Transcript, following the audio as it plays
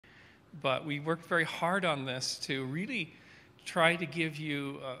But we worked very hard on this to really try to give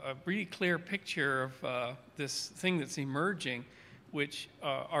you a really clear picture of this thing that's emerging, which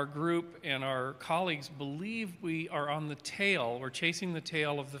our group and our colleagues believe we are on the tail. We're chasing the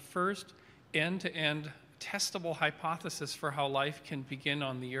tail of the first end-to-end testable hypothesis for how life can begin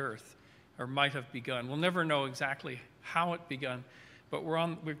on the Earth, or might have begun. We'll never know exactly how it begun, but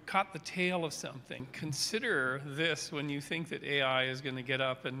we've caught the tail of something. Consider this when you think that AI is going to get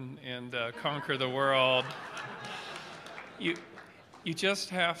up and conquer the world. You just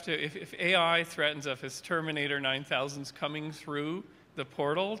have to, if AI threatens us, if Terminator 9000's coming through the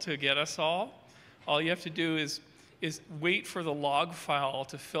portal to get us all you have to do is wait for the log file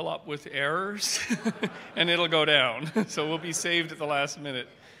to fill up with errors, and it'll go down. So we'll be saved at the last minute.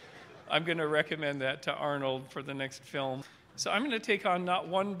 I'm going to recommend that to Arnold for the next film. So I'm going to take on not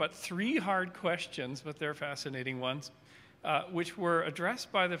one but three hard questions, but they're fascinating ones, which were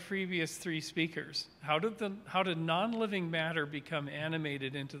addressed by the previous three speakers. How did non-living matter become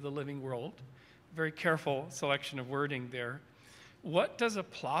animated into the living world? Very careful selection of wording there. What does a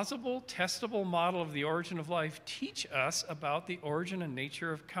plausible, testable model of the origin of life teach us about the origin and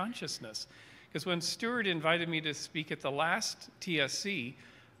nature of consciousness? Because when Stuart invited me to speak at the last TSC,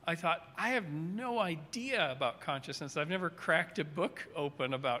 I thought, I have no idea about consciousness. I've never cracked a book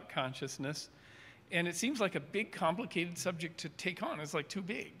open about consciousness. And it seems like a big, complicated subject to take on. It's like too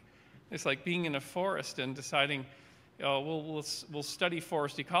big. It's like being in a forest and deciding, oh, we'll study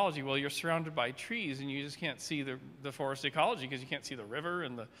forest ecology. Well, you're surrounded by trees, and you just can't see the forest ecology because you can't see the river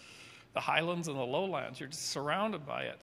and the highlands and the lowlands. You're just surrounded by it.